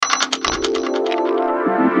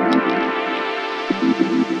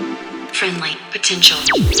Friendly Potential.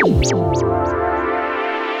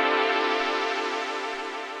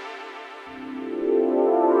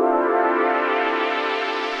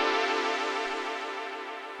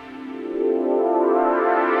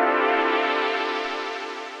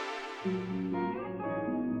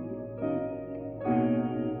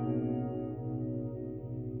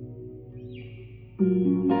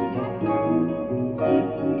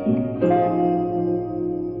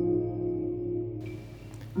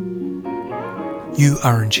 You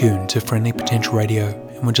are in tune to Friendly Potential Radio,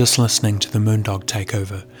 and we're just listening to the Moondog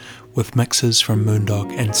Takeover with mixes from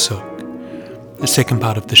Moondog and Sook. The second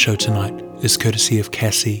part of the show tonight is courtesy of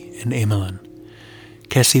Cassie and Emmeline.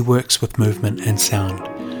 Cassie works with movement and sound,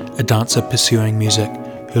 a dancer pursuing music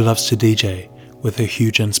who loves to DJ with her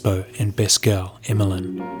huge inspo and best girl,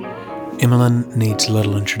 Emmeline. Emmeline needs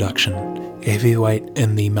little introduction, a heavyweight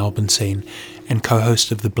in the Melbourne scene and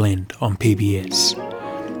co-host of The Blend on PBS.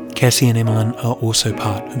 Cassie and Emmeline are also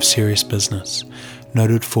part of Serious Business,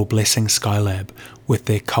 noted for blessing Skylab with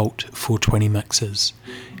their cult 420 mixes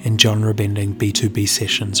and genre-bending B2B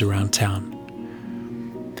sessions around town.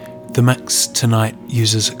 The mix tonight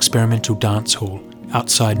uses experimental dancehall,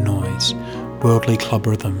 outside noise, worldly club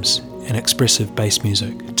rhythms and expressive bass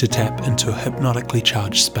music to tap into a hypnotically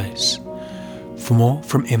charged space. For more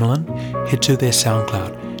from Emmeline, head to their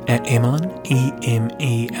SoundCloud at Emmeline, EMELYNE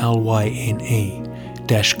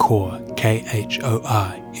 _core,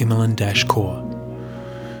 KHOR, Emmeline-core.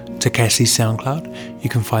 To Cassie's SoundCloud, you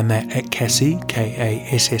can find that at Cassie,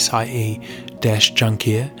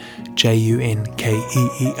 KASSIE-Junkier,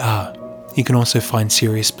 JUNKEER. You can also find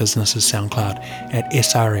Serious Business's SoundCloud at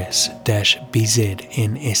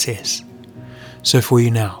SRS-BZNSS. So for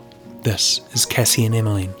you now, this is Cassie and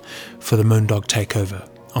Emmeline for the Moondog Takeover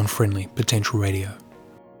on Friendly Potential Radio.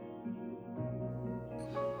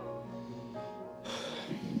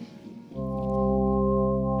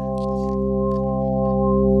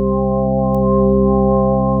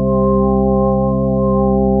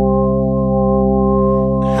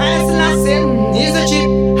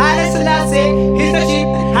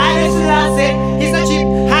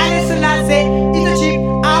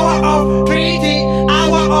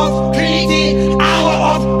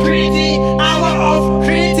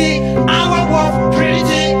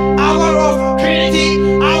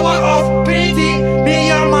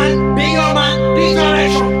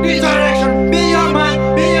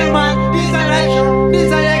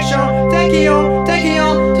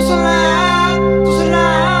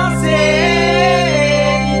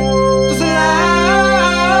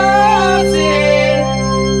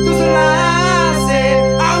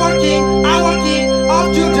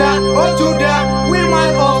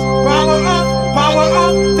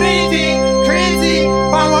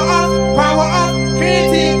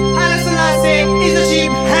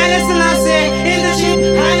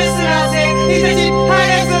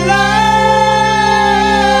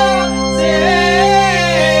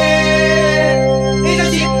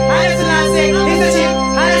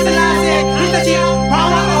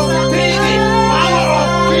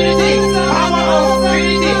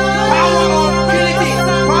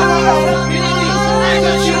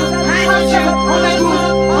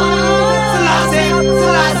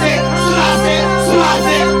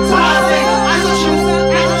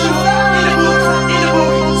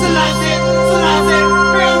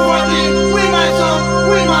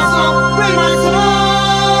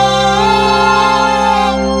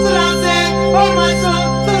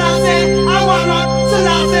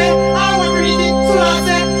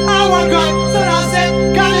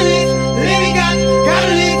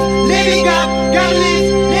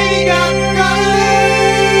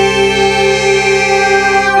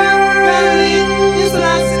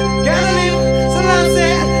 Gotta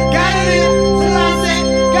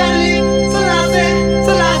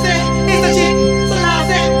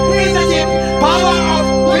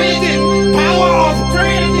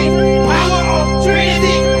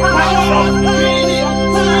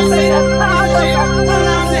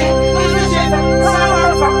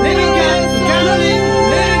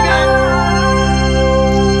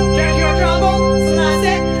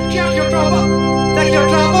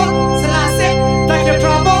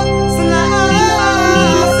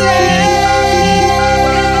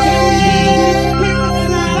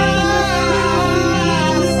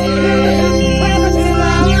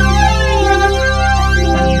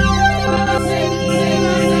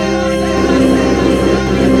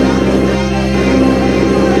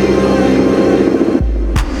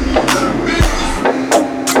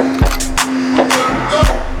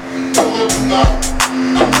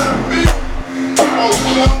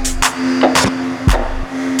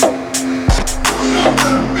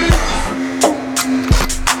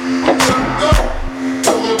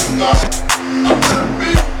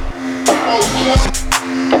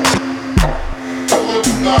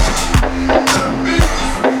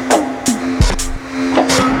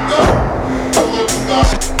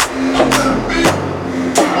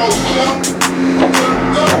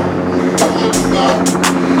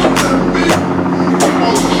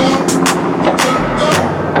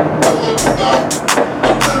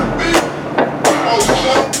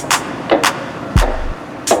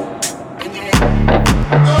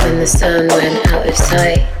The sun went out of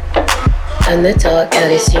sight, and the dark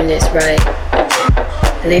had assumed it's right.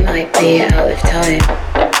 They might be out of time,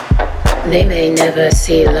 they may never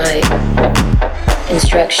see light.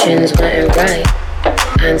 Instructions weren't right,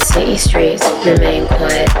 and city streets remain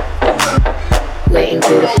quiet. Waiting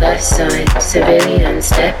for the first sign, civilians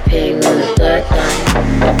stepping on the blurred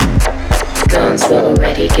line. Guns were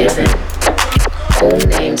already given, all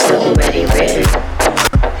names were already written.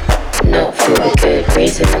 Not for a good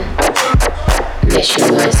reason.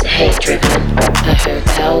 Mission was hate-driven. A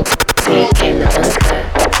hotel became the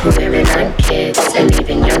bunker. Women and kids and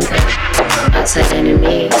even younger. Outside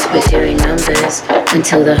enemies were doing numbers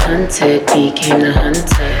until the hunted became the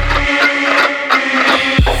hunter.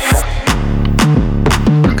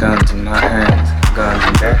 Guns in my hands, guns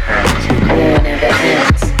in their hands. War never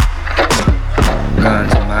ends.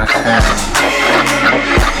 Guns in my hands.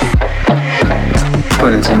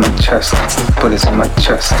 Bullets in my chest, bullets in my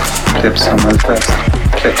chest, clips on my vest,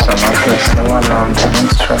 clips on my vest. No alarm, no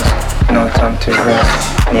stress, no time to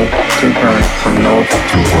rest. Need to run from north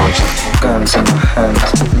to west. Guns in my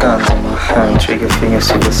hands, guns in my hands. Trigger fingers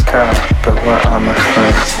to the sky, but where are my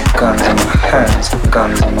friends? Guns in my hands,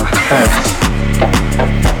 guns in my hands.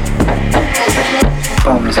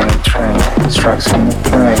 Bombs in a train, strikes in the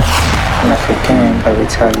brain. Like a game, a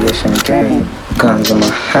retaliation game. Guns in my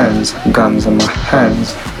hands, guns in my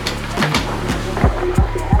hands.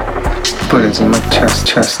 Bullets in my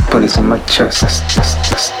chest, bullets in my chest,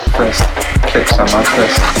 vest, clips on my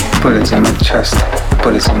vest. Bullets in my chest,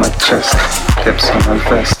 bullets in my chest, clips on my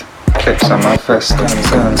vest, clips on my vest.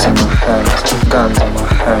 Guns in my hands, guns in my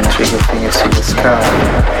hands. Trigger fingers to the sky.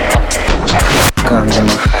 Guns in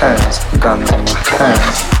my hands, guns in my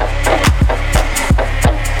hands.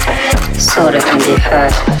 Sorrow can be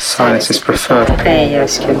heard. Silence is preferred.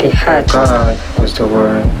 Prayers can be heard. God was the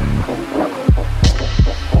word.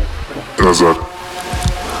 Desert.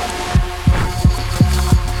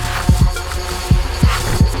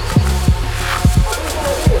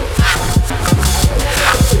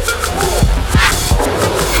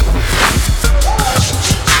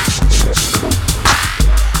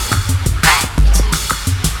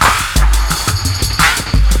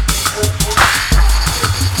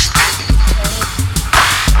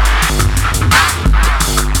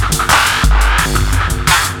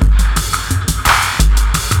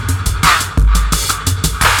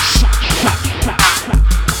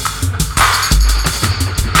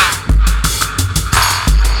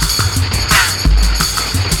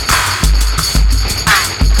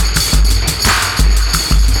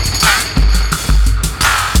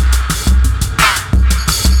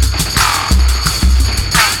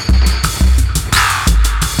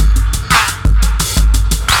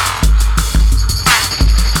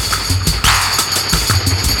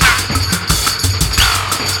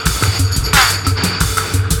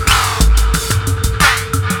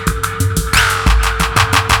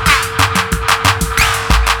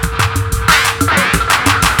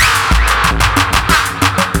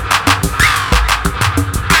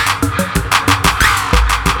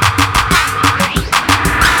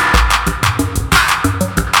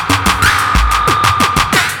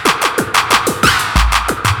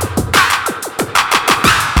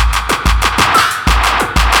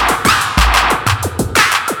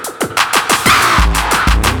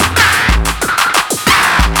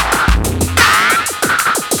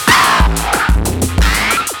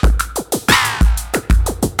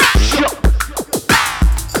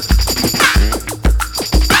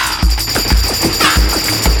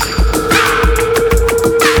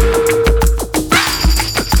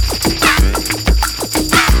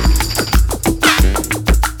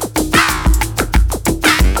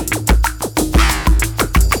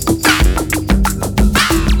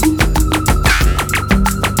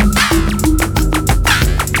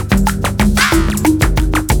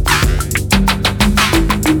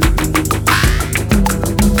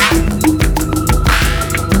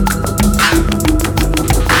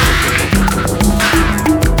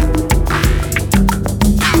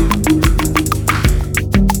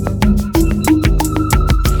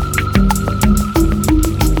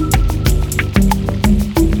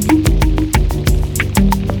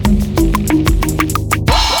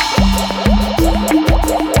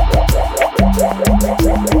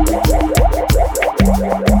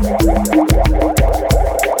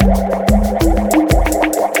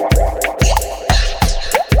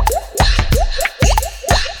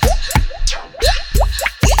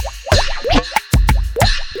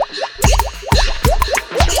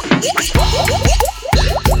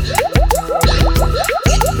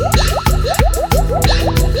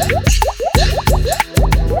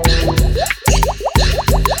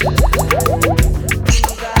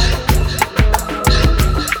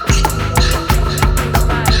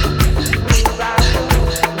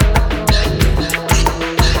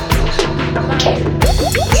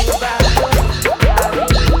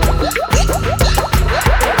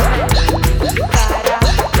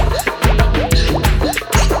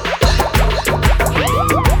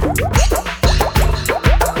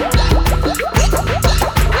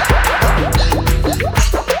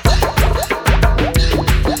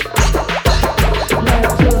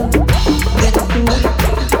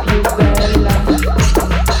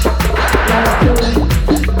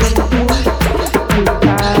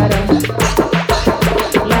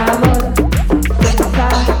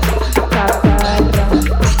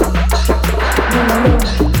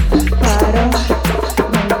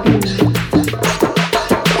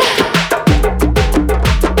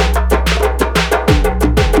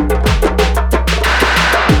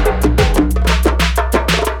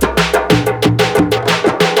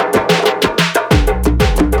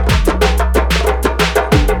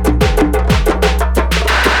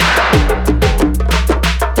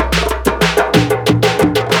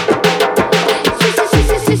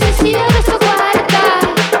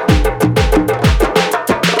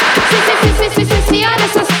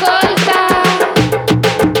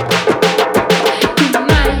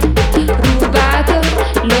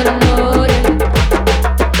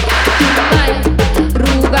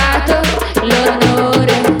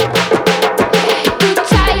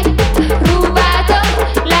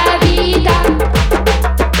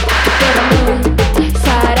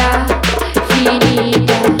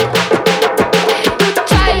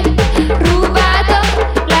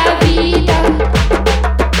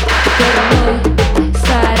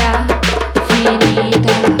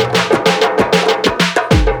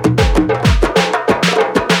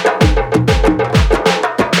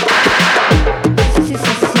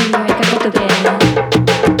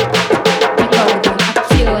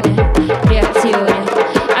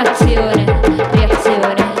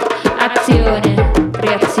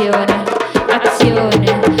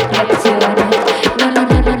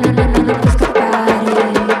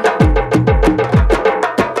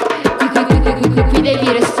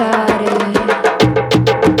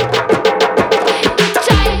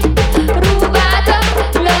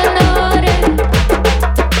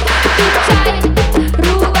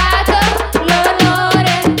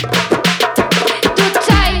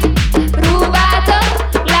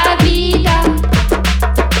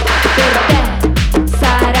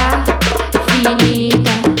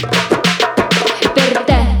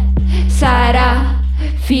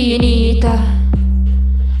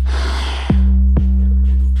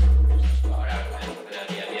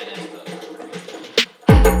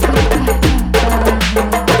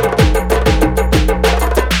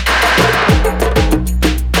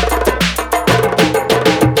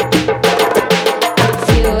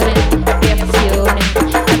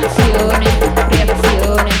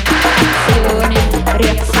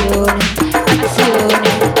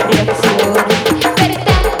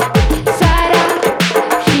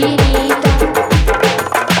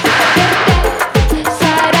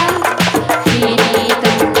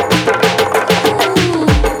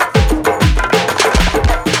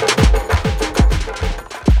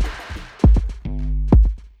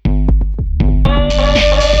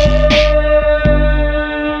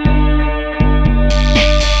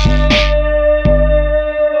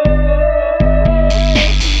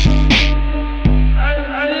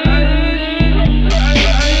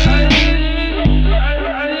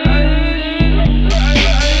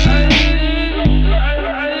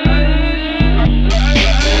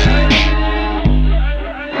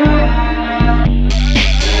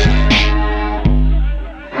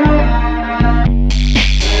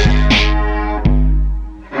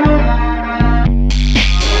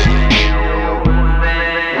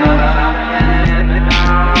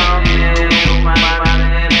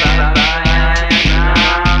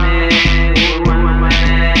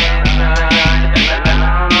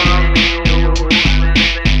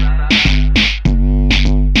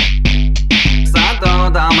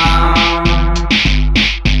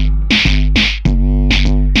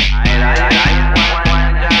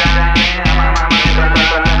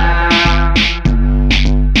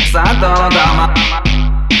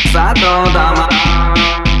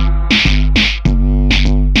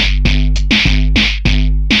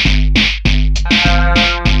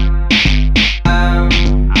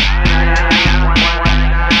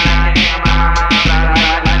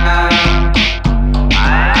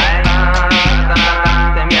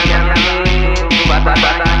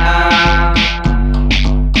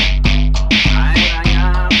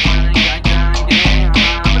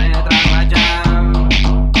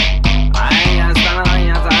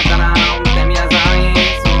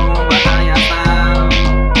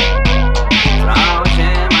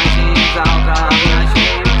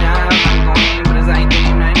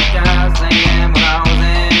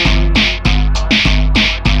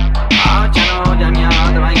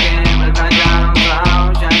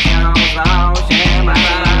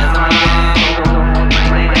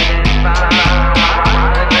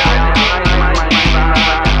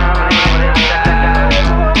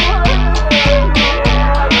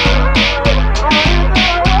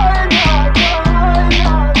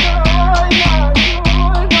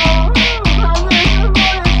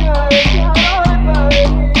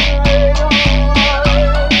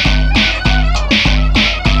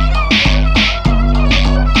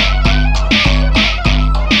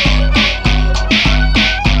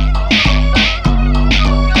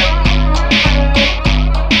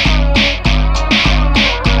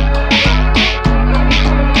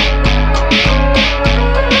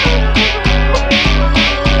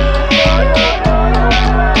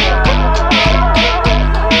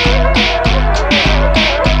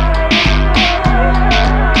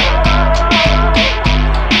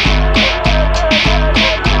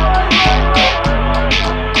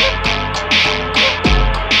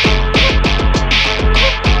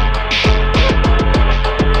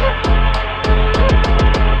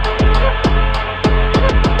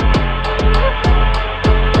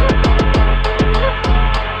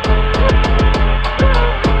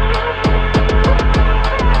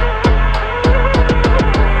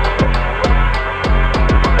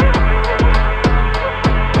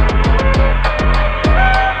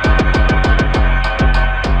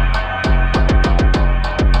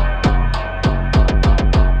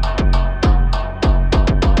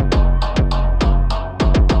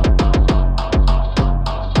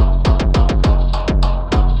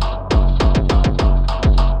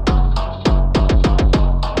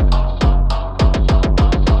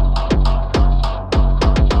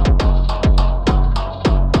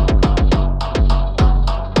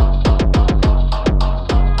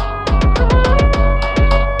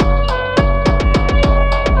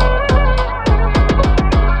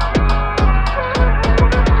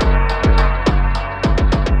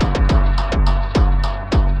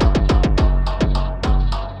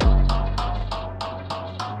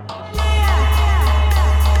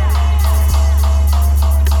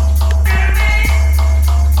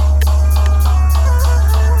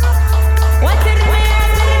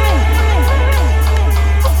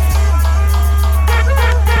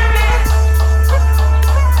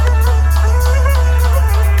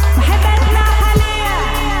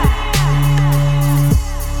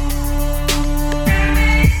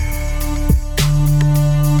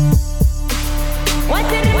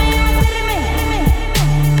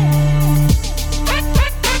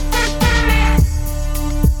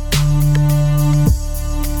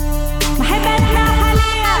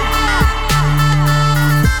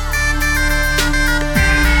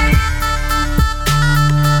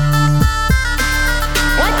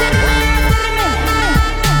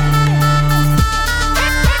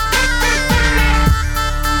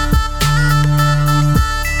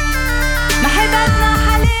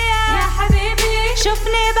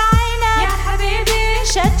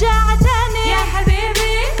 شجعتني يا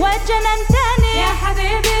حبيبي وجننتني يا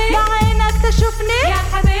حبيبي بعينك تشوفني يا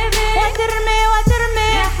حبيبي وترمي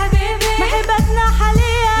يا حبيبي محبتنا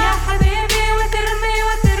حاليا يا حبيبي وترمي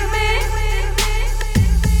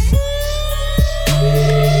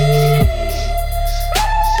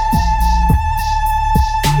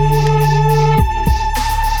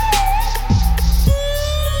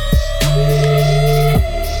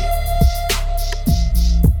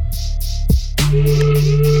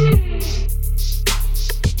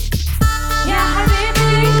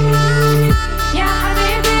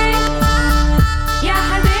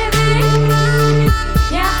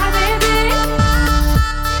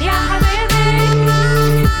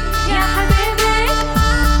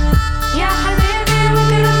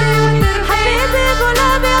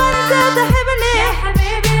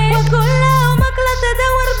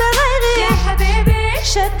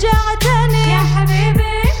شجعتني يا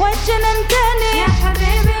حبيبي وجننتني يا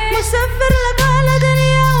حبيبي مسافر لك على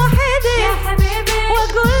دنيا وحيدي يا حبيبي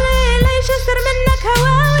واقول لي ليش اسر منك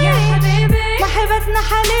هواوي يا حبيبي محبتنا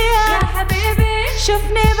حاليا يا حبيبي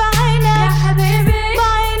شوفني بعينك يا حبيبي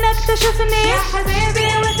بعينك تشوفني يا حبيبي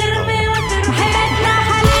وترمي محبتنا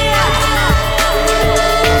حاليا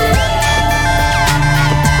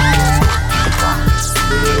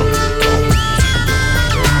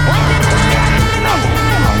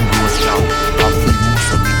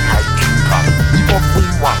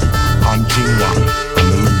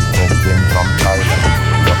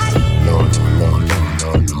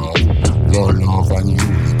Love and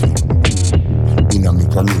unity in a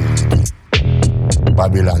community.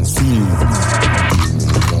 Babylon see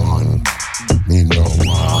me no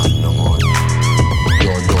want none.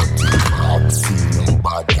 Your dirty vaccine, no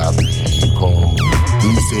bad people.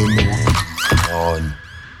 Me say no none.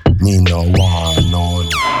 Me no want none.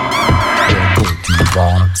 Your dirty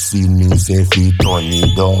vaccine, me say fi turn it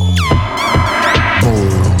down.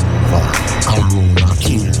 Moreover, Corona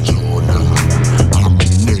kill Jonah. And me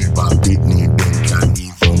never beat me, then can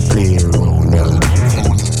even play around.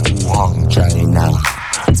 Wuhan, China,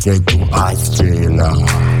 straight to Australia.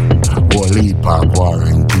 Whole heap of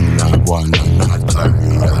quarantine, one and not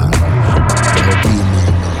Korea. Don't give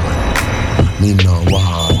me no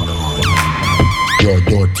want none. Your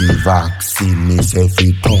dirty vaccine, me say fi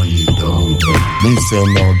turn it down. Me say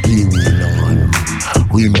no give me none.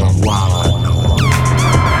 We no want none.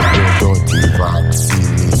 Your dirty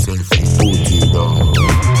vaccine, me say fi put it down.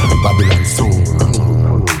 Babylon soul,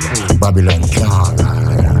 Babylon can't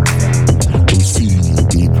ride. We see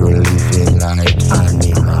people living like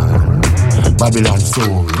animals. Babylon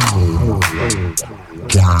soul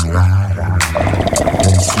can't ride.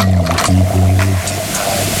 We see people living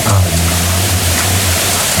like animals.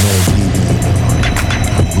 No giving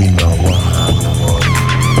up, we no want none.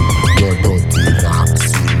 Your dirty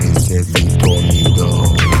vaccine, me say fi turn it down.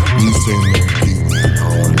 We say no giving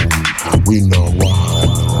none, we no want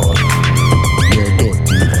none. Your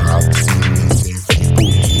dirty vaccine, me say fi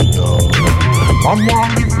put it down. I'm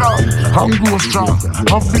one live long, I'm go strong.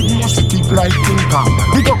 Have big muscle keep like King Kong.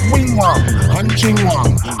 Big up Wing Wang and Ching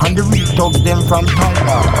Wang, and the real thugs them from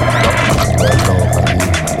Thailand.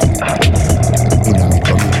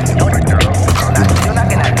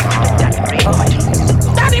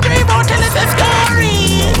 Daddy Bravo, tell us a story.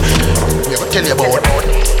 We will tell you about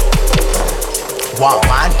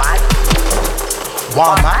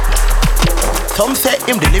one man. Some say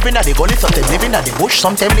him the living at the gully, some say living at the bush,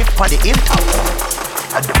 some say live on the hilltop.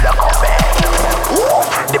 And the black old man,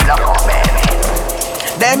 the black old man.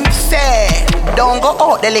 Them say don't go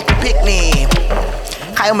out the little picnic.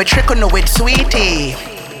 I'm a trick on the with sweetie.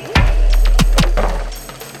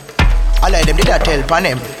 All of them did that tell upon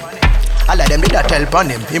him. All of them did that tell upon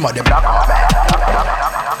him. Him or the black man.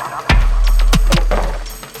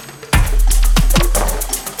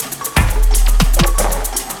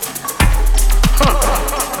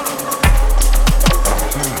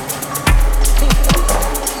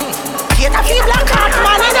 Get a few black heart,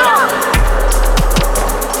 man, you know.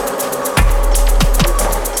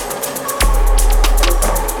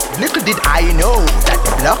 Little did I know that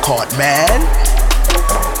the black heart man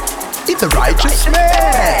is a righteous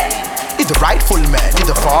man. He's a rightful man. He's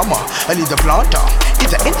a farmer and he's a planter.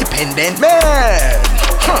 He's an independent man.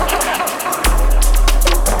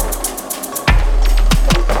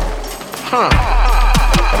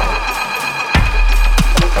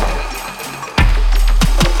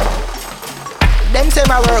 Them say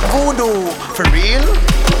my work voodoo for real.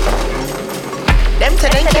 Them say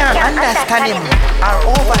they can't understand him or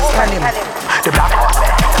overstand him. The black man.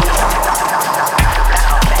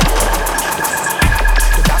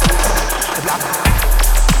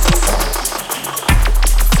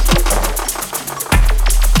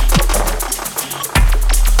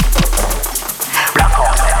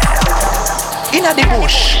 Inna the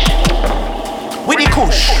bush, with the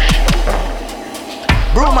kush,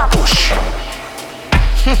 broom a push.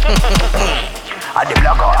 And the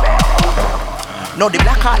black heart man. Now the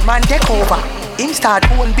black heart man take over. Him start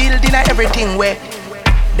own building and everything where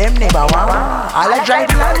them never want. All I drive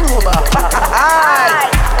the Land Rover.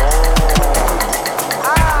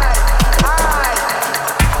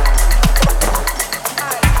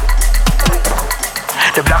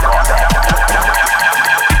 The black heart man.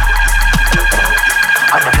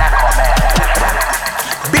 And the black heart man.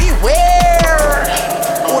 Beware.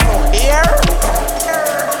 Oh no, here.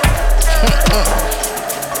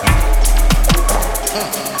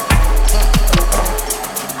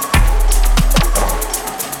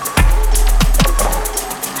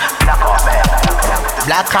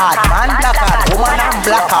 Black card, man, black card, woman and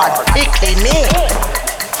black card, picking me.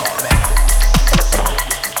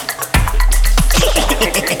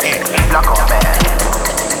 Black card, man.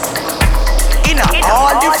 In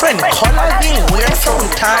all different colors, in wear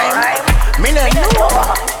sometime. Me no know.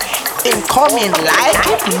 In coming like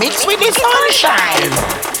it mixed with the sunshine.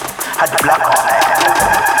 At the black card, man.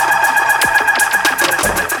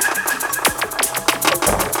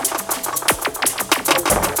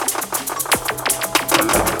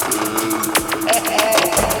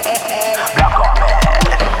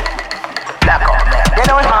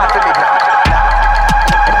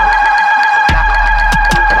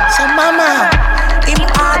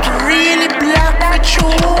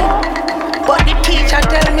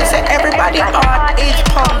 Everybody heart is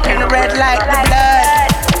pumping red like the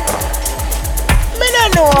blood. Me no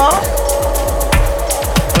know.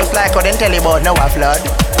 Just like I didn't tell you about Noah flood.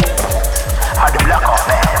 Or the black heart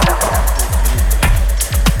man.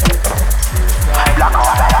 Black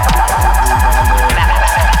heart man.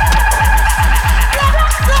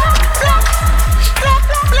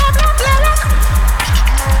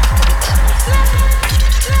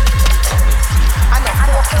 And the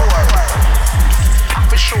fourth floor.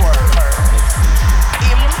 For sure.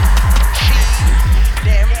 Him, she,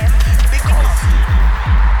 them, because.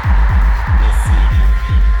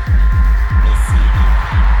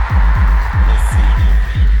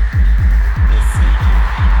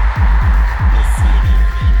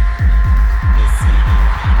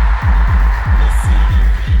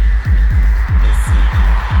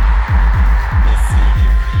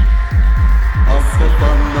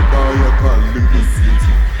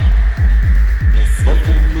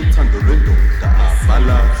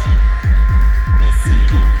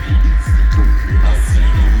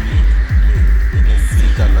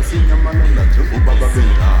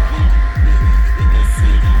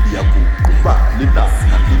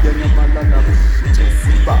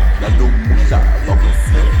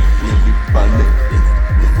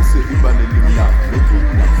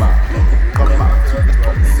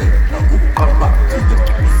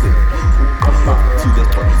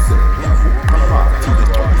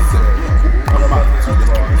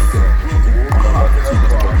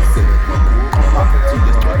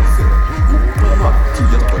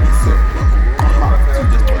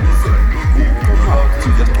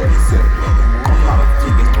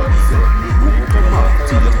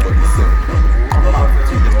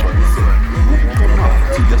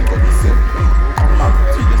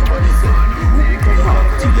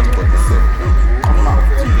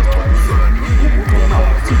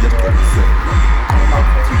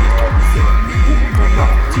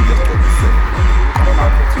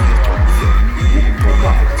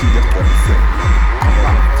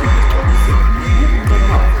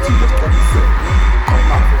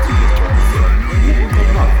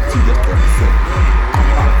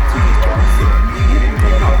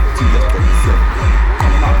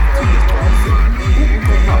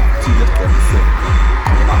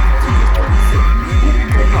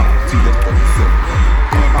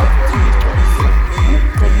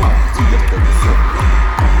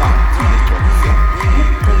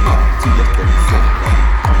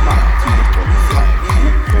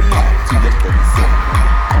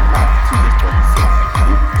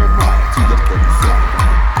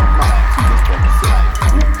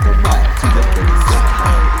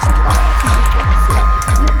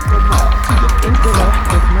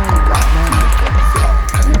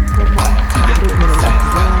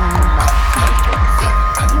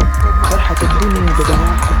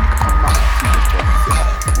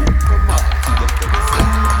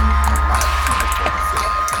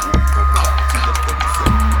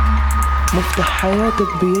 مفتاح حياتك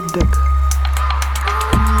بيدك،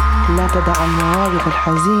 لا تدع المواقف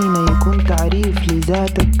الحزينة يكون تعريف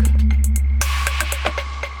لذاتك.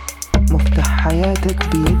 مفتاح حياتك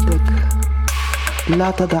بيدك،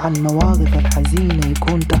 لا تدع المواقف الحزينة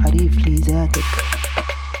يكون تعريف لذاتك.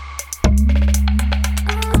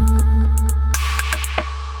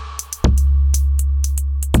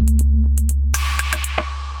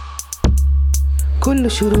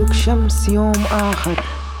 شروق شمس يوم آخر،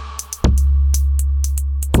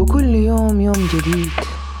 وكل يوم يوم جديد.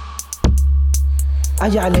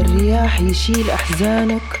 أجعل الرياح يشيل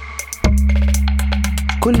أحزانك،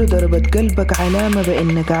 كل ضربة قلبك علامة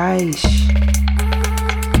بأنك عايش.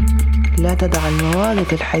 لا تدع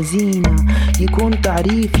المواقف الحزينة يكون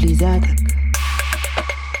تعريف لذاتك.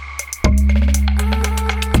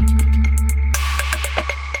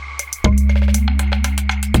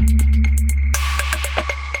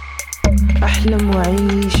 أحلم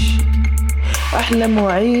وعيش، أحلم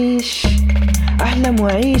وعيش، أحلم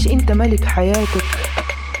وعيش، أنت ملك حياتك.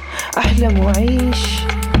 أحلم وعيش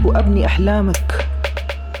وأبني أحلامك.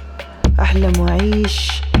 أحلم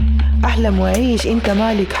وعيش، أحلم وعيش، أنت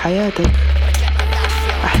مالك حياتك.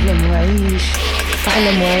 أحلم وعيش،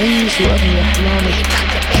 أحلم وعيش وأبني أحلامك.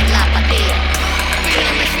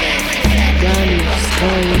 Dali,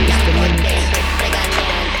 sky is the limit.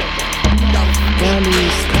 Dali,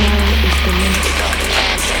 sky is the limit.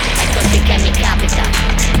 È così che mi capita,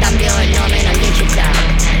 cambio il nome in ogni città,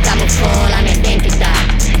 camuffo la mia identità,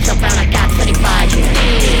 sopra una cazzo di pagina,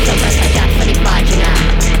 sopra sta cazzo di pagina,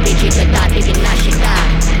 digito e dati di nascita,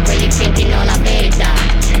 quelli finti non la verità,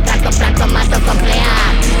 franco francomato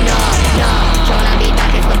compleanno, no, c'ho una vita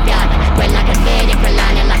che è scoppiata, quella che vedi e quella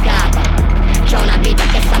nella capa, c'ho una vita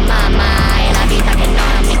che sa mamma, e la vita che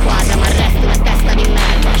non mi quadra, ma resto una testa di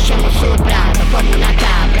merda, scemo sul prato come una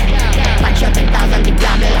capra, faccio 10.000 di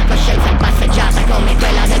diavolo e la coscienza in passeggiata come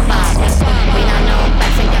quella del Papa. Qui hanno un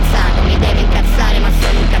pezzo incazzato, mi deve incazzare ma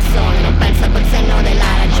sono un cazzone, non penso col senno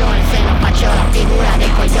della ragione, se non faccio la figura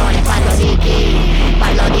del coglione. Parlo di chi?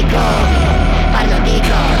 Parlo di come? Parlo di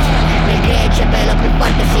cosa? Nel gregge bello più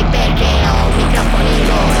forte sì, perché ho un microfono in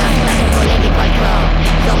gola, aspetta che colleghi qualcosa,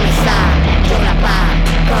 come sa, giù la par,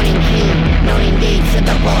 con in chi, non indizio,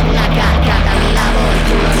 dopo una carcata mi lavo il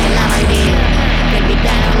culo nel lavandino, che il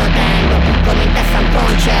bidet non lo tengo, come in testa un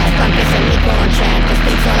concerto, anche se mi concentro,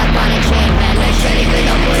 strizzo l'acqua nel cervello e scegli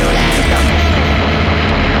quello purulento.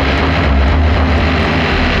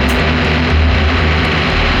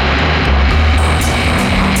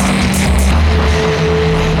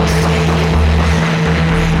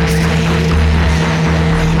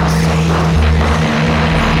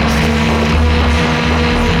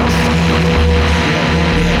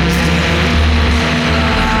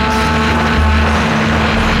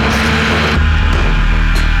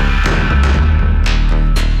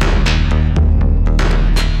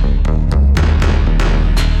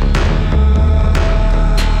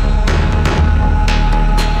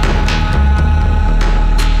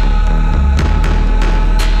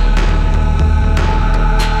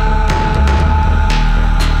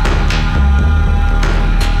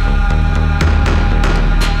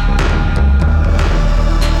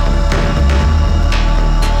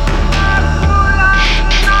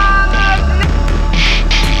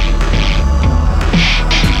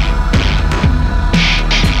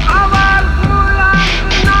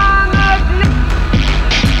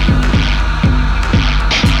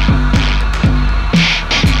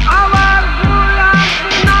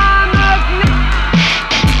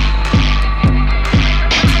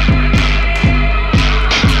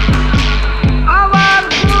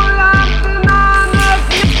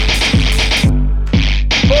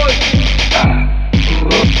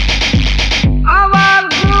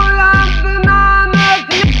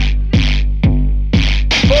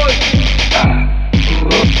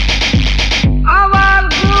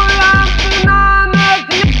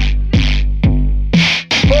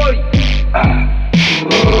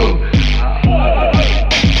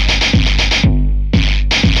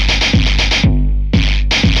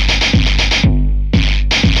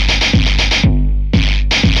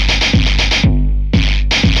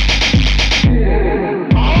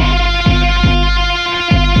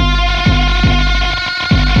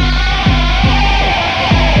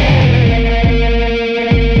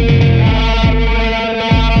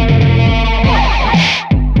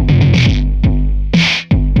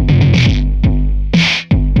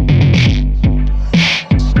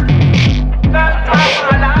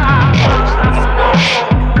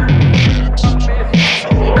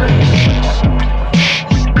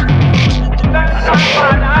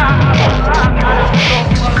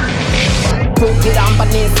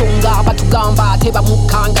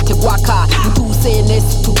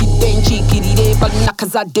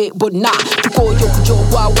 Zadde bonna tukoyo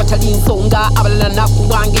kujogwa watali nsonga abalana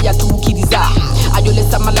kuwange yatukiriza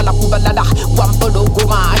ayolesa malala kubalala wampolo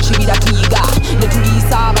goma achibira tuyiga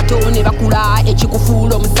netulisa abatone bakula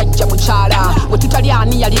ekikufulo musajja mukyala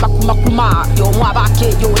wetutalyani yali bakumakuma yomwe abake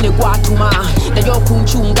yone gwatuma nayo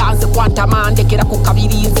kunchunga nze kwantama ndekera ku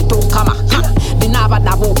kabiri nze tonkama ndinaba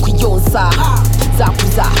nabo okuyonsa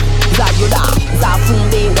zakuza zayola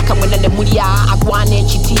zafunde wakamwena ne mulya agwane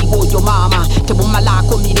ekitiibwa oyo maama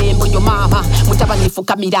tebumalako mirembo yo maama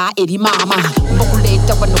mutabanifukamira eri maama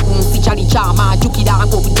mbokuleeta wano ku nsi kyali kyama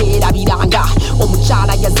jukiranga obuteerabiranga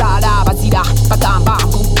omukyala yazaala abazira bagamba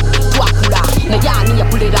mbu twakula naye ani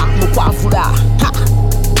yakulera mukwavula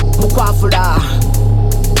mukwavula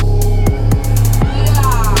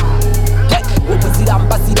obuzira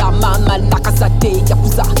mbazira mama nakazadde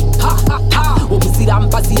yakuza obuzira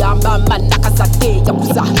mbazira mama nakazadde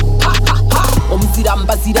yakuza omuzira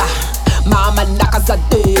mbazira mama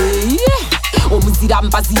nakazadde omuzira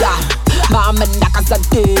mbazira mama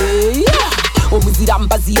nakazadde omuzira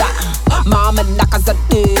mbazira mama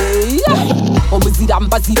nakazadde omuzira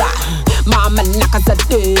mbazira mama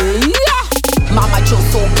nakazadde mama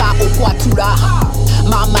kyosoka okwatula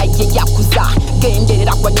mama ye yakuza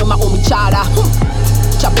genderera kwa nyoma omukyala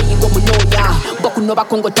kyabeyinga omunoonya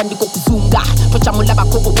bwakunobako ng'otandika okuzunga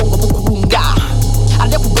tokyamulabako obwongo bukulunga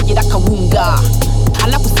alekugonyera kawunga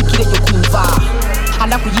alakusikira enyo kumva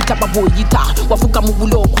alakuyita babwoyita wavuga mu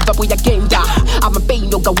bulo okuva bwe yagenda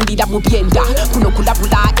amabeino gawulira mu byenda kuno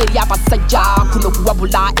kulabula eri abasajja kuno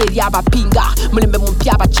kuwabula eri abapinga mulembe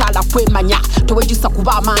mupya abakyala kwemanya towejjusa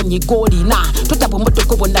kuba amaanyi g'olina totaba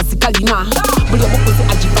emmotoka bonna zikalina buli omukozi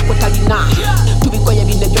agivako talina tubigoye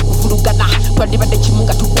bino ebyokuvulugana twandibadde kimu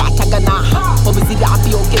nga tukwatagana obuzira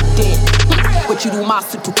byogedde kwekiruma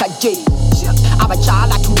situkajje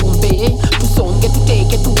abakyala tulumbe tusonge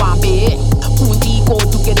tuteeke tuwambe kundiiko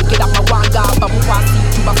tugerekera amawanga bamukwasi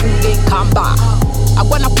tubafunge enkamba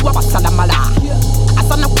agwana kuba basalamala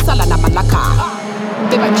asana kusala na malaka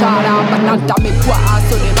be bakyala banantamekwa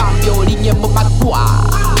so ne bambi olinye mu magwa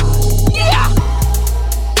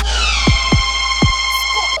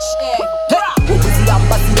obuzira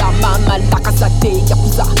mbazira mama nakazadde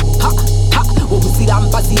yakuza obuzira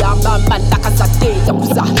mbazira mama nakazadde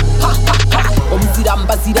yakuza omuzira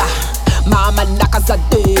mbazira mama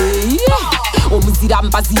nakazadde omuzira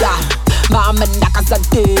mbazira mama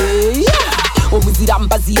nakazadde omuzira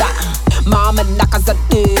mbazira mama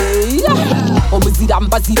nakazadde omuzira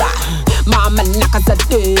mbazira mama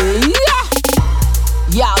nakazadde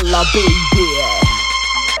yalla baby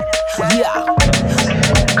yeah.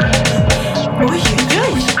 Uy,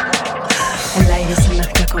 uy, uy. El aire se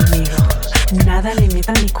mezcla conmigo, nada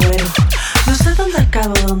limita mi cuerpo. No sé dónde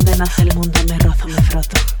acabo, dónde nace el mundo, me rozo, me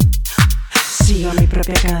froto. Sigo mi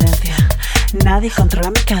propia cadencia, nadie controla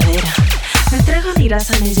mi cadera. Me entrego a mi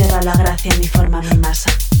grasa, me lleva la gracia, mi forma, mi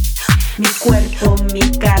masa. Mi cuerpo,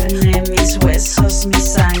 mi carne, mis huesos, mi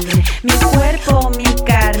sangre. Mi cuerpo, mi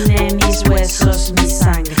carne, mis huesos, mi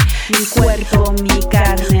sangre. Mi cuerpo, mi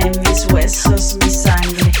carne, mis huesos, mi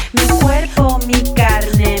sangre. Mi cuerpo, mi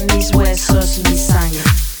carne, mis huesos, mi sangre.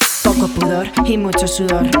 Poco pudor y mucho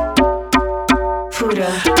sudor.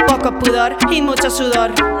 Furor. Poco pudor y mucho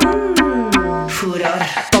sudor. Furor.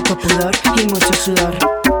 Poco pudor y mucho sudor.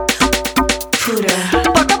 Furor.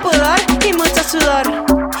 Poco pudor y mucho sudor.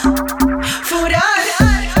 Furor.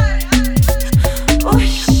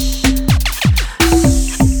 Uy.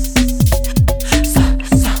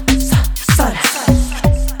 Sola.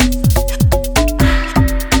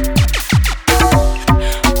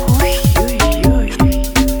 Uy.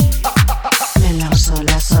 Me lao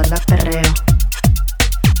sola perreo.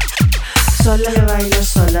 Sola le bailo,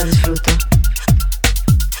 sola disfruto.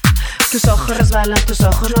 Tus ojos resbalan, tus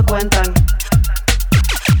ojos no cuentan.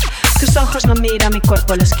 Tus ojos no miran, mi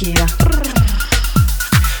cuerpo lo esquiva.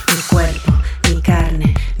 Mi cuerpo, mi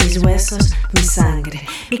carne, mis huesos, mi sangre.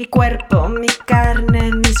 Mi cuerpo, mi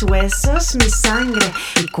carne, mis huesos, mi sangre.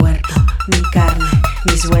 Mi cuerpo, mi carne,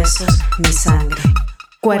 mis huesos, mi sangre.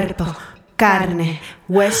 Cuerpo, carne,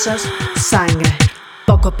 huesos, sangre.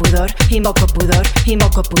 Poco pudor y moco pudor y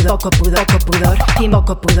moco pudor, poco pudor y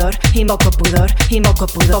moco pudor y moco pudor y moco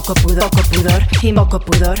pudor, poco pudor y moco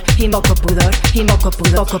pudor y moco pudor y moco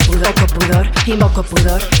pudor, poco pudor y moco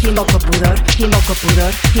pudor y moco pudor y moco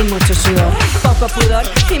pudor y mucho sudor. Poco pudor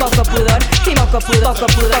y moco pudor y moco pudor, poco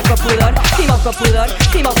pudor y moco pudor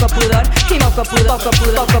y moco pudor y moco pudor, poco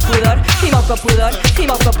pudor y moco pudor y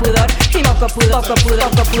moco pudor y moco pudor, poco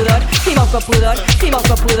pudor y moco pudor y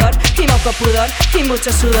moco pudor y moco pudor y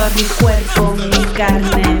mucho sudor. Mi cuerpo, mi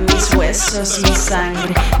carne, mis huesos, mi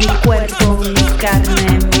sangre. Mi cuerpo, mi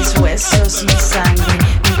carne, mis huesos, mi sangre.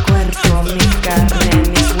 Mi cuerpo, mi carne,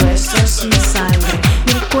 mis huesos, mi sangre.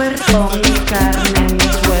 Mi cuerpo, mi carne,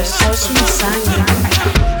 mis huesos, mi sangre.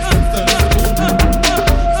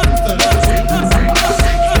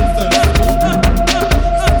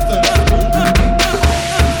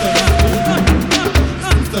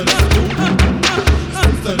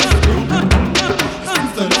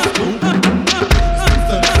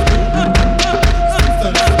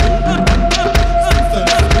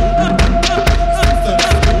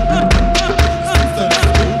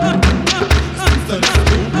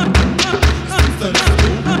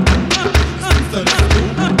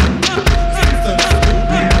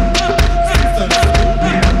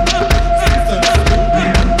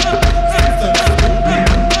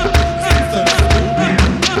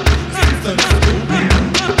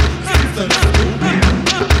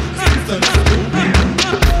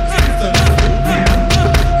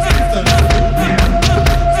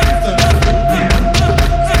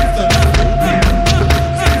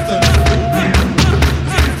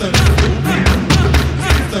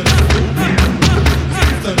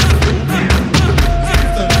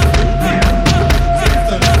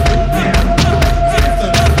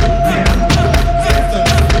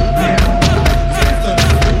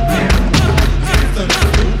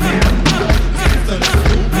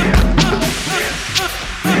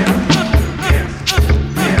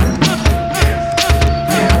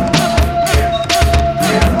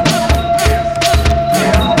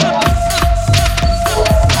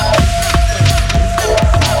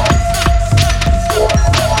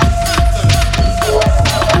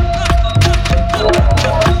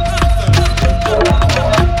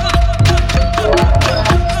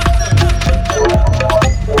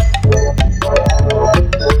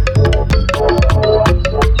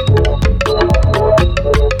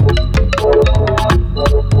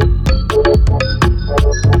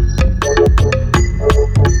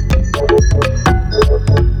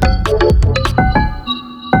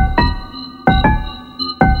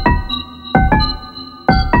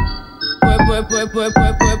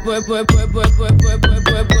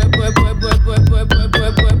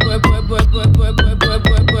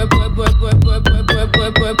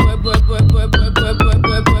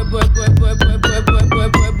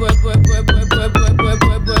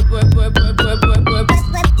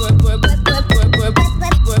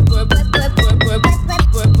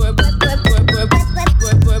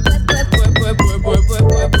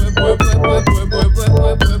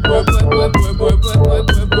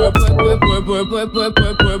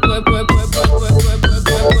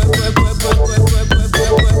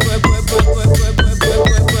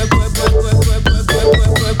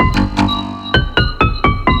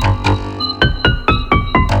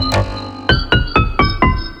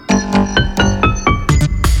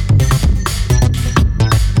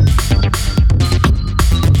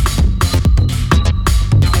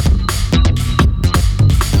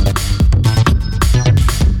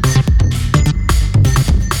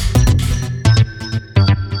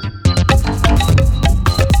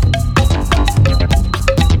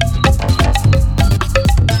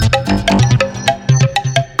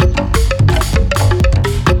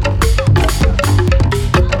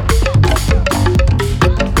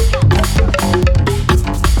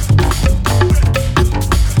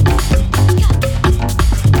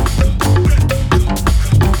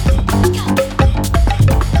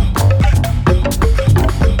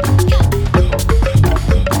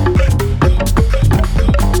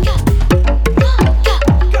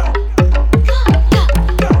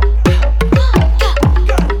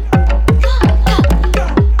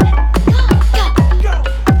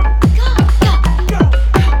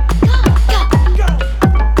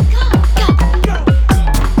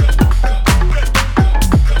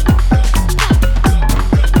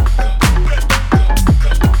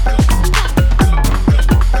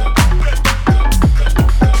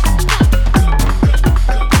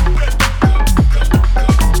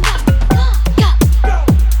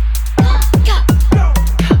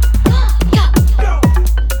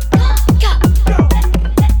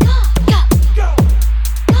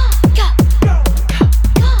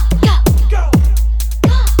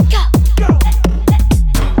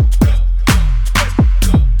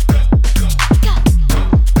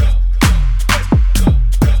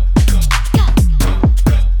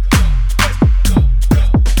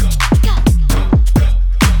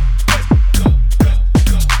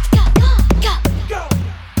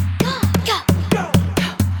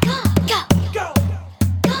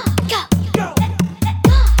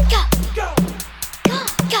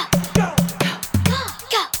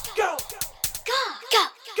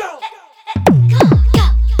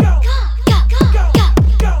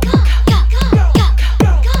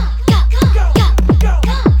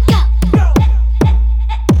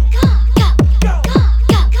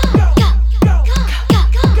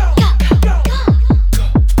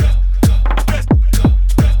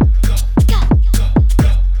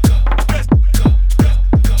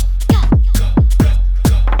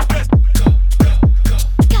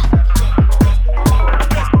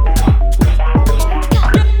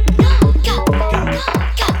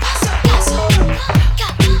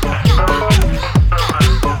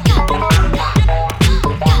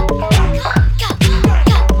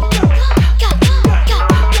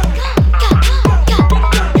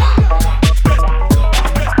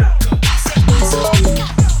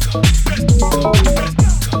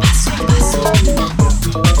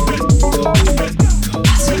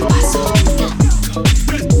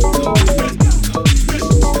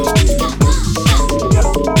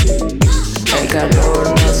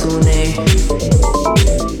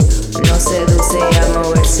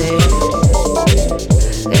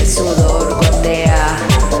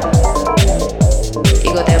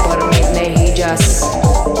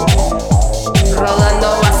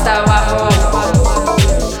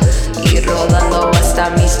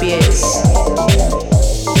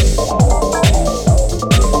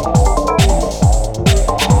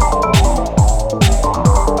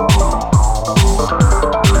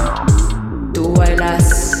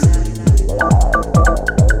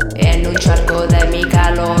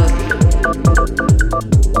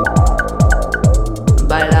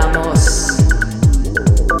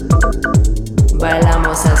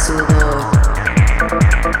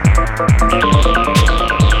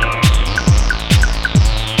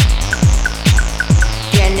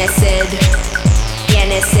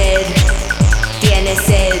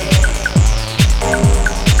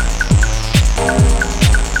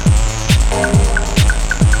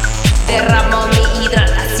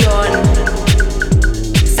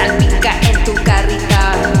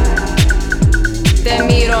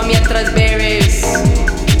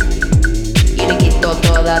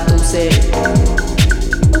 toda tu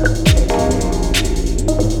sed.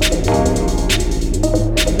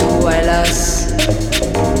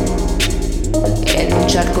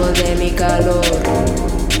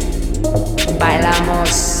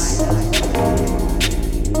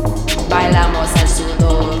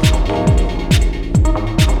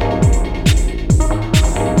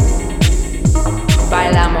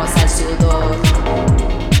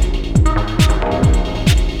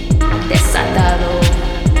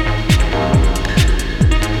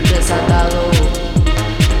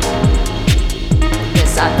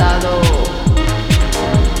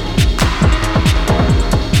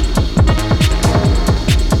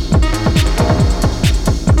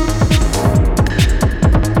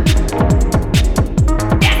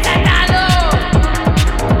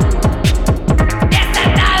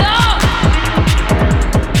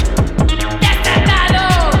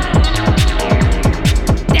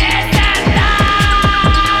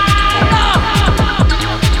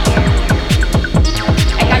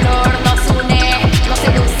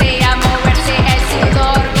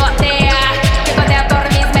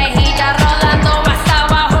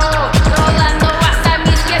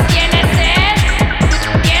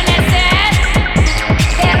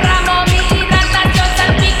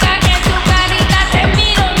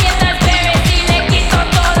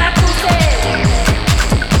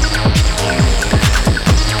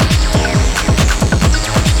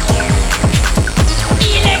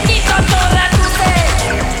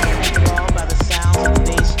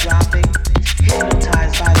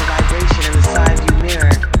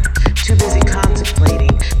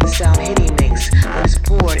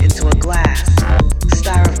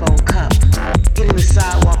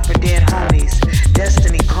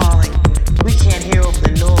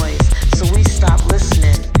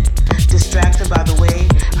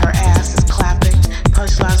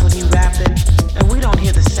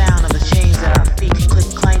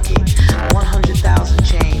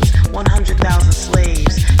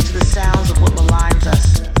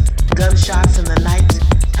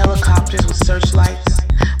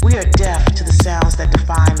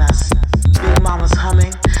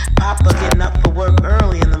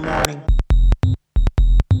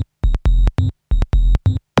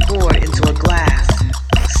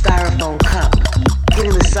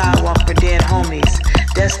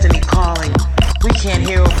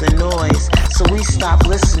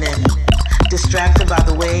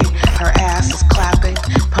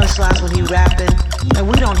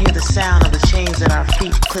 sound of the chains at our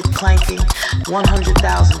feet click clanking. 100,000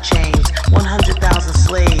 chains, 100,000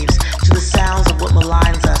 slaves to the sounds of what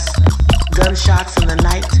maligns us. Gunshots in the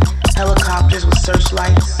night, helicopters with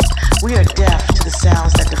searchlights. We are deaf to the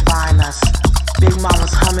sounds that define us. Big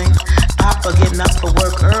mama's humming, Papa getting up for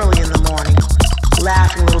work early in the morning.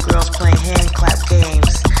 Laughing little girls playing hand clap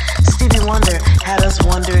games. Stevie Wonder had us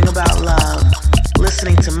wondering about love.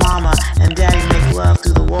 Listening to Mama and Daddy make love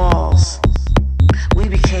through the walls. We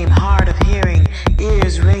became hard of hearing,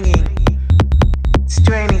 ears ringing.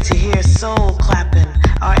 Straining to hear soul clapping,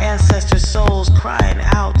 our ancestors' souls crying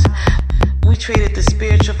out. We traded the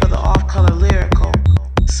spiritual for the off-color lyrical.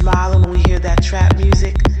 Smiling when we hear that trap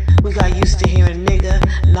music. We got used to hearing nigga,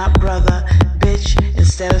 not brother, bitch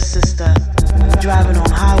instead of sister. Driving on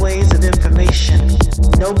highways of information.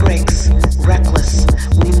 No brakes, reckless.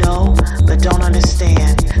 We know, but don't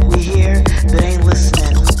understand. We hear, but ain't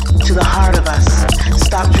listening. To the heart of us.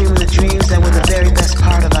 Stop dreaming the dreams that were the very best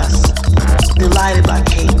part of us. Delighted by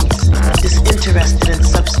cadence. Disinterested in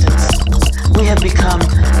substance. We have become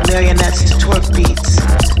marionettes to twerk beats.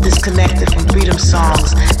 Disconnected from freedom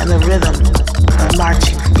songs and the rhythm of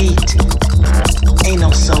marching feet. Ain't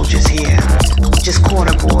no soldiers here. Just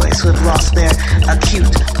corner boys who have lost their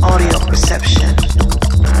acute audio perception.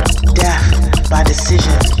 Deaf by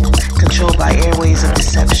decision, controlled by airways of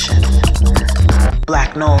deception.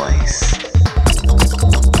 Black noise.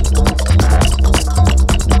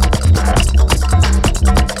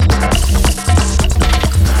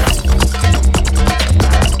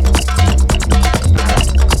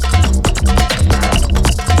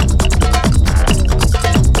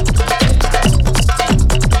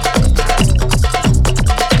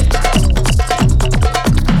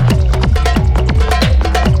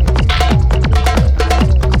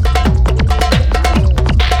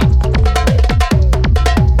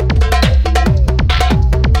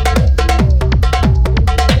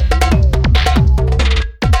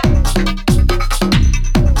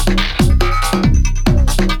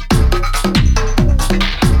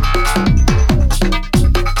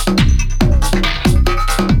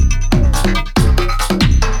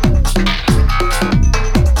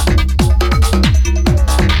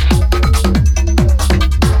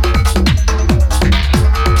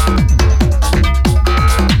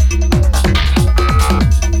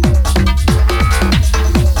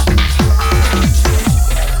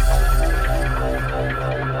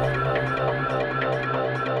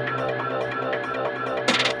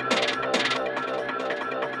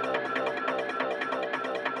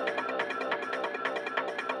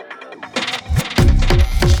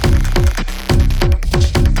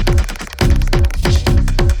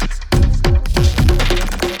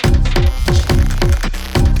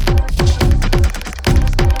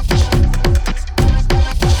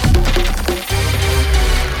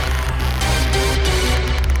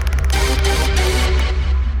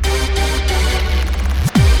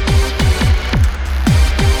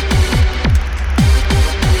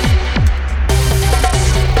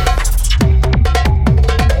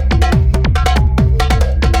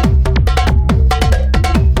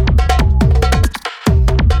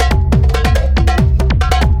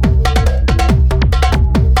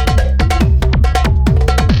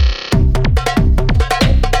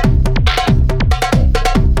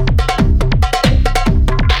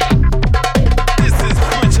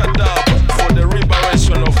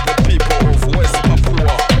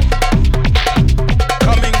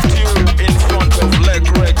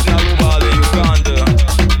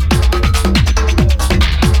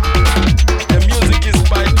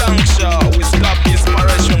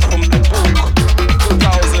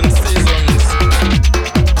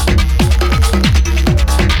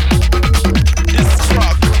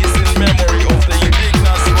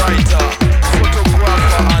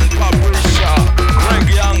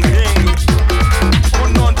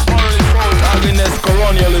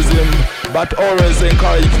 but always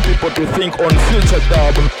encourage people to think on future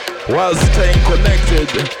dub while staying connected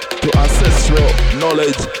to ancestral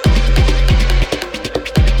knowledge.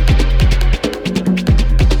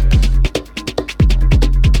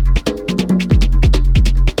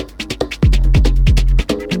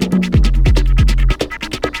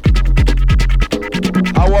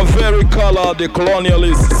 Our very color, the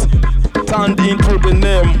colonialists, turned into the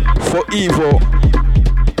name for evil.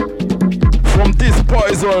 From this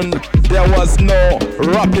poison, there was no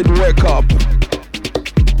rapid wake-up.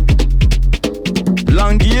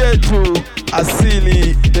 Langi yetu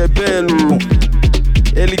asili debelu,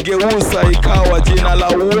 eligeusa ikawa jina la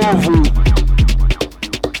uovu.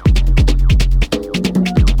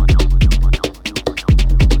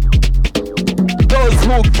 Those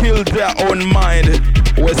who killed their own mind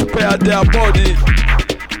were spared their body.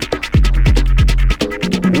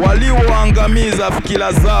 Walioangamiza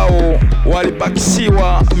fikira zao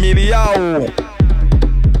walibakishiwa mili yao.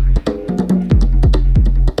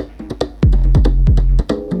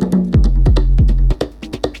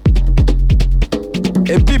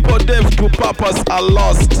 A people deaf to purpose are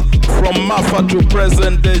lost from Mafa to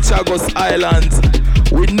present-day Chagos Islands.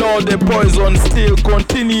 We know the poison still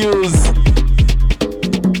continues.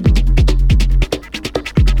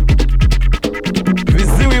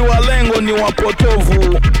 Viziwi walengo ni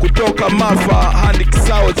wapotovu kutoka Mafa hadi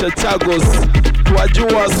kisao cha Chagos.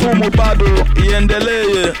 Tuwajua sumu bado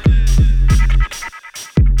iendelee.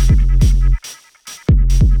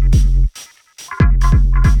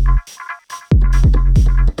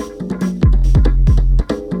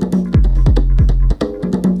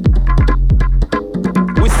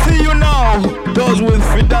 Those with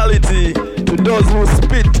fidelity to those who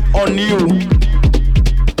spit on you,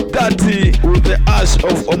 dirty with the ash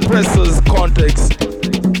of oppressors' context.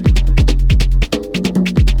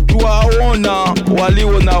 Tuwaona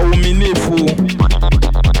walio na uaminifu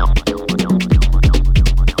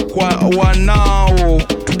kwa wanao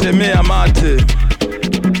tutemea mate,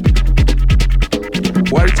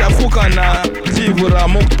 walichafuka na jivu la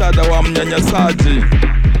muktadha wa mnyanyasaji.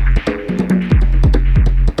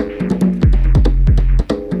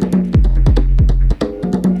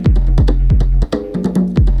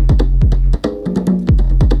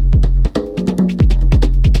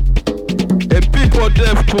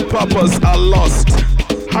 Deaf to purpose are lost,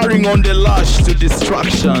 hurrying on the lash to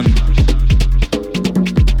destruction.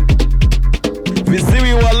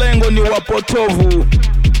 Viziwi walengo ni wapotovu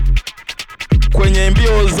kwenye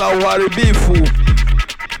mbio za uharibifu.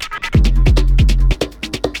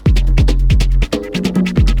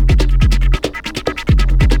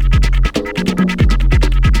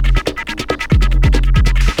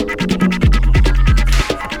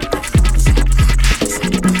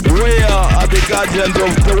 Guardians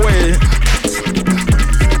of the way.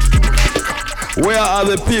 Where are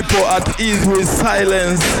the people at ease with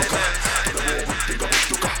silence?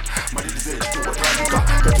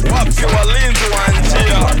 Wapi walinzi wa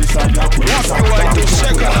njia? Wapi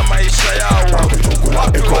walitosheka na maisha yao?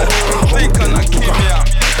 Wapi walioridhika na kimya?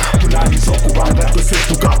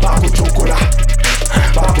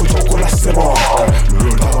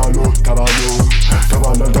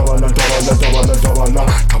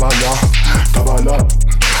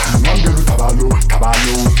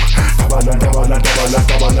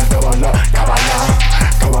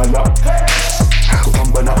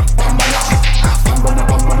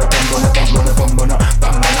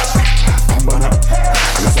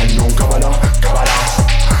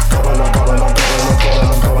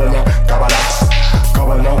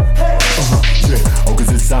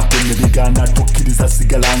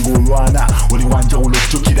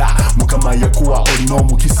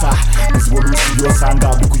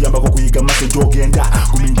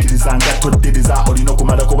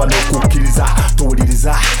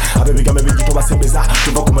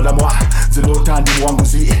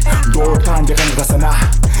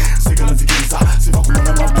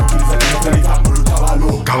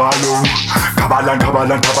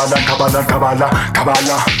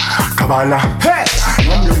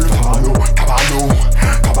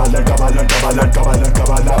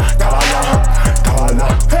 Kabala, hey! Kabala,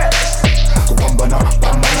 hey! Kupambana,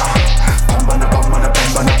 pambana, pambana, pambana,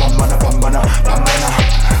 pambana, pambana, pambana, pambana,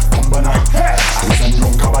 pambana, hey!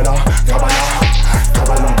 Alisanyong kabala, kabala,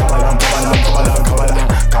 kabala, kabala, kabala, kabala, kabala,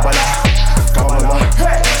 kabala, kabala,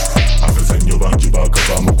 hey! Abasanyo bangi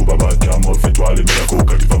bakava mukubaba kyamo fetwale mirako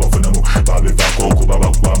katifa bafunamu babe bako kubaba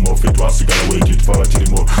kwamo fetwa sigala weki tufaba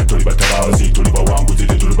kirimo tuli batabazi tuli bawanguzi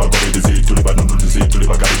tuli bagobedizi tuli banunuzi tuli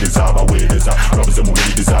bagabediza abaweleza rabuze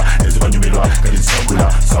mubiriza ezibanyumirwa kali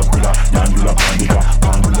sabula nyandula pandika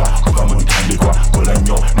kuva mu ntandikwa kola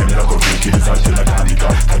nnyo nemera ko tukiriza tena tandika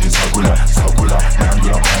kali sabula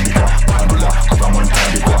nyandula pandika kuva mu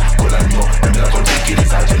ntandikwa kola nnyo nemera ko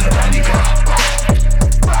tukiriza tena tandika.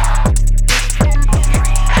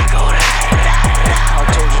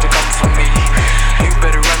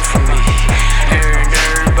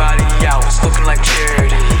 Looking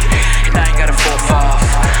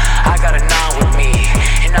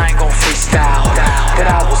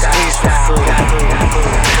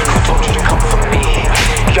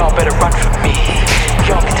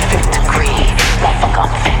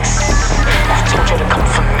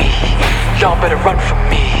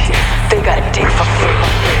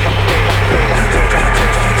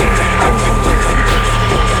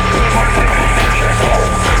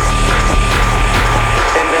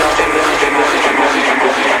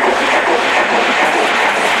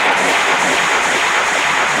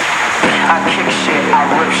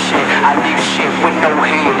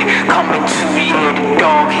coming to you. The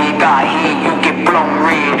dog here got here, you get blown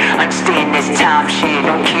red. Understand this time shit,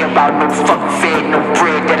 don't care about no fucking fed, no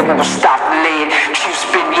bread that won't stop lead.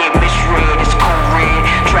 Q-spin, yeah, misread, it's cold red.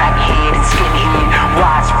 Drag head and skinhead,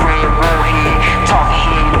 widespread, warhead. Talking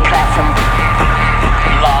head, the platform.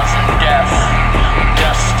 Laws and death,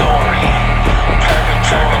 death story.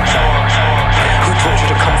 Who told you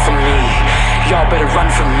to come for me? Y'all better run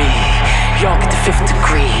from me. Y'all get the 5th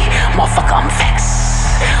degree. Motherfucker, I'm vexed.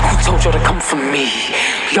 Who told y'all to come for me?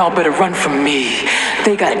 Y'all better run from me.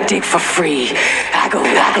 They gotta dig for free. I go.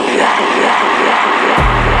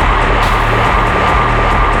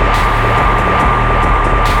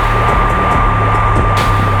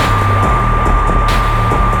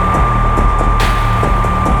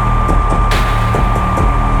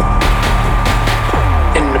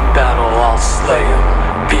 In the battle, I'll slay him,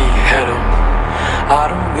 behead him.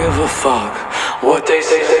 I don't give a fuck what they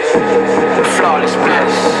say. Flawless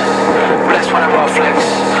bliss, blessed when I raw flex.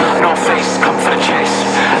 No face, come for the chase.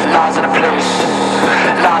 Lies in the place,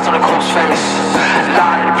 lies on the close face.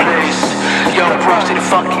 Lie in the place, yo bro, see the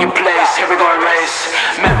fuck in your place. Here we go erase,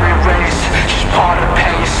 memory erase. Just part of the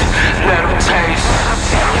pace, let them taste.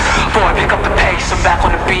 Boy, pick up the pace, I'm back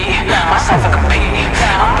on the beat. My cipher compete,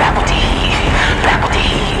 I'm back with the heat. Back with the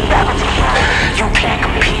heat, back with the heat. You can't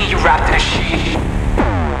compete, you wrapped in a sheet.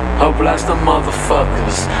 I'll blast the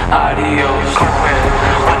motherfuckers, adios. Correct,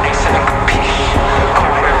 when they say they compete.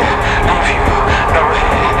 Correct, leave you, no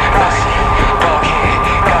head, messy. Dog head,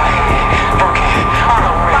 got head, broke head,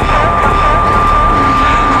 no red.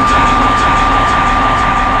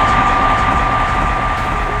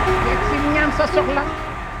 Si ñaan sa soxla,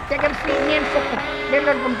 tegal fii ñeen fukk,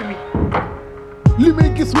 delloo bunt bi. li may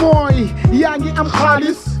gis mooy yaa ngi am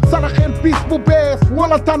xaalis saraxeel bis bu bees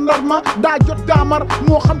wala tàndarma daa jot daamar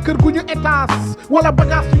moo xam kër gu ñu étage wala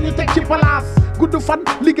bagage yu ñu teg ci place gudd fan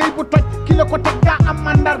liggéey bu toj ki la ko teg daa am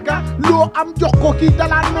mandarga loo am jox ko kii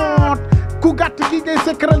dala noot ku gàtt ki ngay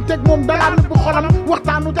sekkaranteeg moom dalaa nëbb xolam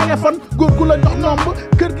waxtaanu téléphone góor gu la jox nomb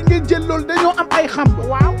kër gi ngeen jël loolu dañoo am ay xamb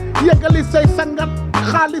waaw yeggali say sangat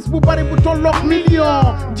xaalis bu bari bu tolloog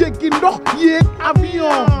million jéggi ndox yéeg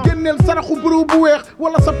avion génneel saraxu buru bu weex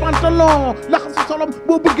wala sa pantalon laxa sa solom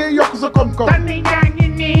boo bëggee yokk sa koom-koom tani jaa ngi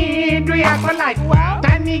nii du yaa ko laaj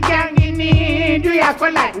tani jaa ngi nii du yaa ko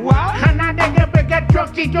laaj xanaa da nga bëgg a toog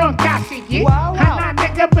ci doon kaasi ji xanaa da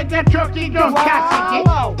nga bëgg a toog ci doon kaasi ji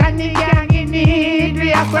tani jaa ngi nii du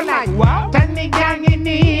yaa ko laaj tani jaa ngi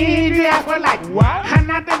nii du yaa ko laaj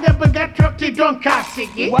xanaa da nga bëgg a toog ci doon kaasi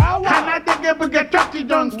ji xanaa da nga bëgg a toog ci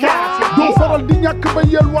doon kaasi ji doo faral di ñàkk ba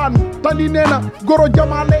yelwaan tani nee na goro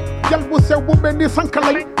jamaale jal bu sew bu mel ni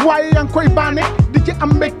sankalay waaye yaa ngi koy baane di ci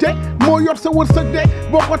am mbégte moo yor sa wërsëg de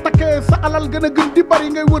boo ko takkee sa alal gën a gën di bari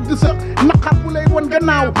ngay wër di sa naqar bu lay won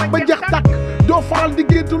gannaaw ba jeex tàkk doo faral di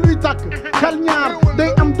géntu luy tàkk xel ñaar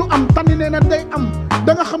day am du am tani nee na day am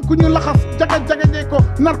da nga xam ku ñu laxas jaga-jagajee ko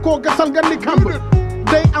nar koo gasal nga ni kàmb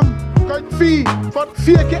day am fii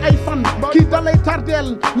ki ay fan kii dalay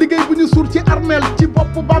tardeel liggéey bu ñu suur ci armeel ci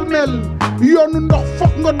bopp bàmmeel yoonu ndox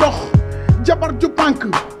fokk nga dox jabar ju pànk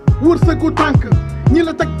wërsëgu tànk ñi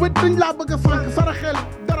la teg bët dañ laa bëgg a sànk saraxeel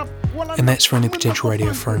darab. And that's Friendly Potential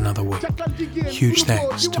Radio for another week. Huge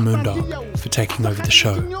thanks to Moondog for taking over the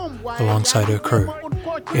show alongside her crew,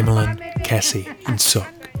 Emmeline, Cassie and Sook.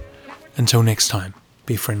 Until next time,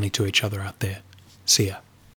 be friendly to each other out there. See ya.